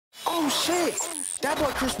Oh shit, that boy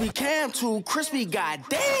Crispy Cam too crispy,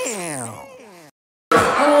 goddamn.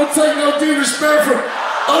 I don't take no disrespect from.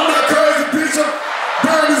 I'm not crazy, bitch. I'm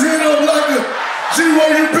burning his head up like a G.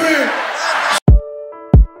 Where you been?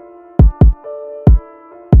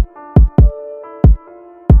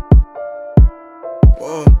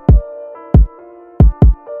 Whoa.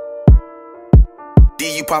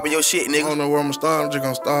 D, you popping your shit, nigga. I don't know where I'm gonna start. I'm just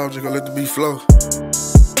gonna start. I'm just gonna let the beat flow.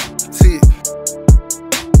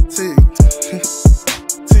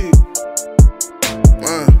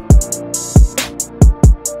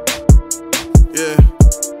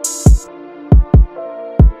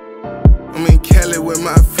 With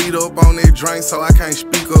my feet up on that drink, so I can't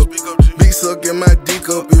speak up. Be sucking my dick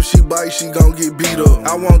up. If she bite, she gon' get beat up.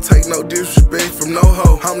 I won't take no disrespect from no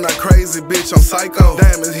hoe. I'm not crazy, bitch, I'm psycho.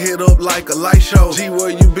 Diamonds hit up like a light show. G,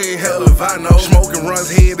 where you been? Hell if I know. Smoking runs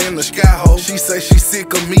head in the sky hole. She say she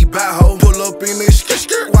sick of me, by hoe. Pull up in this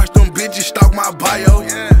skirt. Watch them bitches stalk my bio.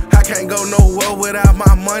 I can't go nowhere without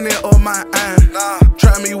my money or my iron.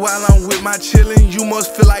 Try me while I'm with my chillin', you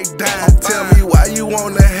must feel like dying. Tell me why you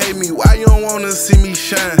wanna hate me, why you don't wanna see me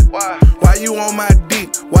shine? Why you on my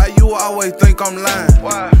dick, why you always think I'm lying?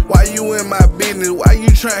 Why you in my business, why you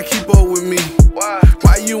tryna keep up with me?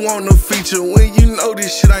 Why you want a feature when you know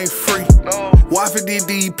this shit ain't free? Waffle did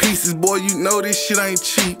these pieces, boy, you know this shit ain't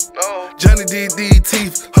cheap. Johnny did these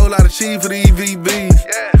teeth, whole lot of cheese for these VBs.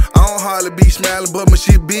 I don't hardly be smiling, but my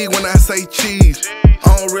shit big when I say cheese.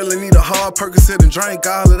 I don't really need a hard Percocet and drink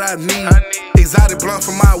all that I need. Exotic blunt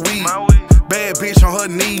for my weed. Bad bitch on her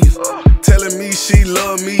knees. Telling me she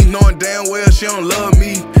love me, knowing damn well she don't love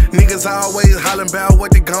me. Niggas always hollering about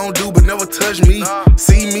what they gon' do, but never touch me.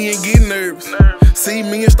 See me and get nervous. See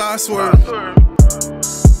me and start swerving.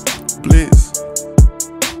 Blitz.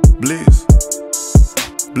 Blitz.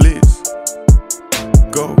 Blitz.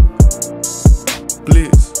 Go.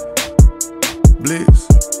 Blitz. Blitz.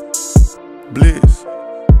 Blitz.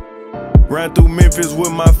 Ran through Memphis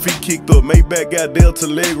with my feet kicked up. Maybach got Delta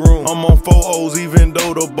leg room. I'm on 4 O's even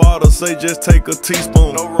though the bottle say just take a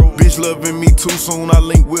teaspoon. Bitch loving me too soon. I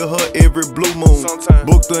link with her every blue moon.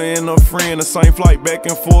 Booked her and her friend the same flight back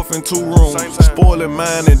and forth in 2 rooms. Spoiling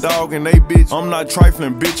mine and dog and they bitch. I'm not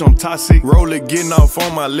trifling, bitch, I'm toxic. Roll it, getting off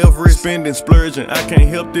on my left wrist. Spending, splurging, I can't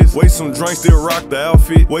help this. Waste some drinks, still rock the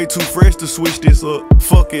outfit. Way too fresh to switch this up.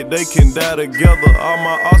 Fuck it, they can die together. All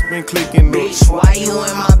my ops been clicking up. Bitch, why you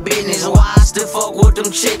in my business? Why I still fuck with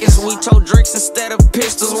them chickens? We told drinks instead of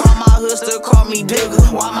pistols. Why my hood still call me Dugg?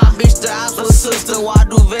 Why my bitch the ops with sister? Why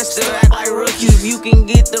do vets still act like rookies? If you can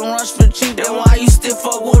get the rush for cheap, then why you still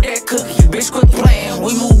fuck with that cookie? Bitch, quit playing,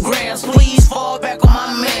 we move grams. Please fall back on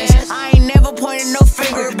my man. I ain't never pointed no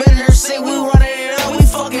finger. Better say we running it up, we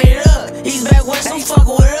fucking it up. He's back west, don't fuck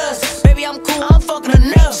with us. Baby, I'm cool, I'm fucking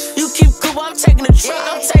enough. You keep cool, I'm taking the truck,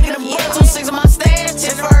 I'm taking the bus. 2-6 on my stand,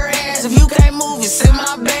 10 for her ass. If you can't move, it's in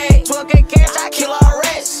my bag. 12K cash, I kill all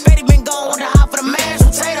rest. Betty been going with the hot for the mashed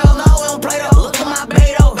potatoes. No, we don't play though. Look at my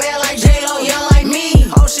Beto, bad like J-Lo, young like me.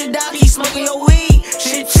 Oh shit, dog, he smoking your weed.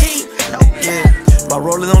 Shit cheap. My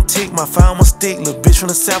roller don't tick, my file my stick. Little bitch from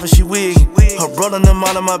the south and she wig. Her brother and them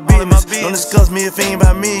all of my business. Don't discuss me if it ain't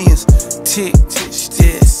about millions. Tick,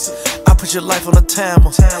 yes. I put your life on the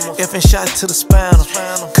timer. Effing shots to the spinal.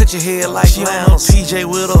 Cut your head like flannels. PJ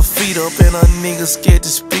with her feet up and a nigga scared to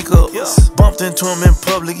speak up. Bumped into him in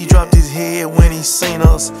public, he dropped his head when he seen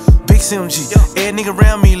us. Big CMG, every nigga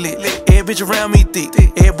around me lit. Every bitch around me thick.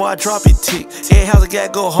 Every boy I drop it tick. Every house I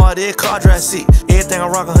got go hard, every car dry sick. Everything I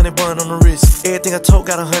rock 100 bun on the wrist. Everything I tote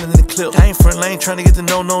got 100 in the clip. I ain't front lane trying to get to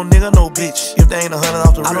know no nigga, no bitch. If they ain't 100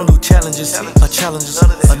 off the rip. I don't do challenges or challenges.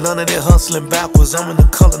 Or none of that hustling backwards. I'm in the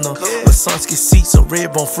color no. But Sunsky seats a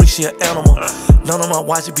red bone free, she an animal. None of my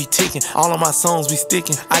watches be ticking. All of my songs be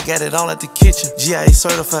sticking. I got it all at the kitchen. GIA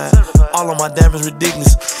certified. All of my diamonds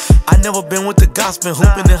ridiculous. I never been with the gospel,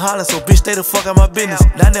 hooping and hollering, so bitch, stay the fuck out my business.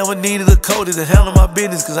 I never needed a codie to handle my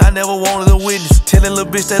business, cause I never wanted a witness. Tell that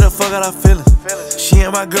little bitch, stay the fuck out her feelings. She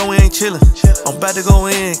ain't my girl, we ain't chillin'. I'm about to go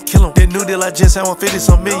in and kill him. That new deal I just had 150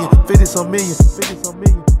 some million. 50 some million. 50 some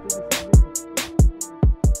million.